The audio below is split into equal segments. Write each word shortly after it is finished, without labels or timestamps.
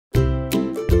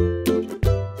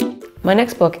My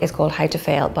next book is called How to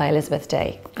Fail by Elizabeth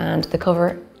Day, and the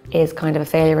cover is kind of a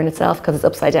failure in itself because it's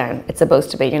upside down. It's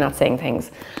supposed to be, you're not saying things.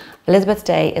 Elizabeth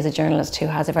Day is a journalist who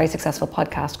has a very successful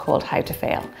podcast called How to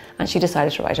Fail, and she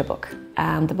decided to write a book.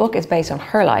 The book is based on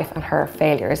her life and her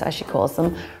failures, as she calls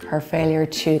them, her failure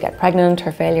to get pregnant,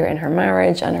 her failure in her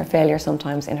marriage, and her failure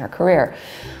sometimes in her career.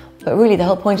 But really the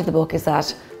whole point of the book is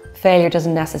that failure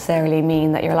doesn't necessarily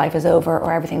mean that your life is over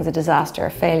or everything's a disaster.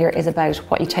 Failure is about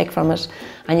what you take from it,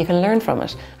 and you can learn from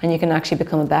it, and you can actually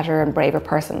become a better and braver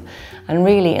person. And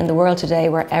really, in the world today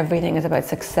where everything is about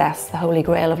success, the holy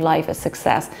grail of life is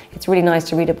success, it's really nice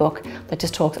to read a book that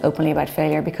just talks openly about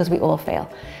failure, because we all fail.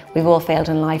 We've all failed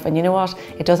in life, and you know what?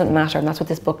 It doesn't matter, and that's what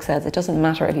this book says. It doesn't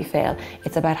matter if you fail.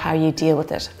 It's about how you deal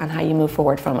with it and how you move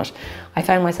forward from it. I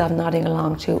found myself nodding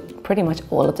along to pretty much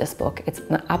all of this book. It's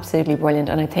absolutely brilliant,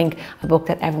 and I think a book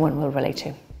that everyone will relate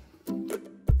to.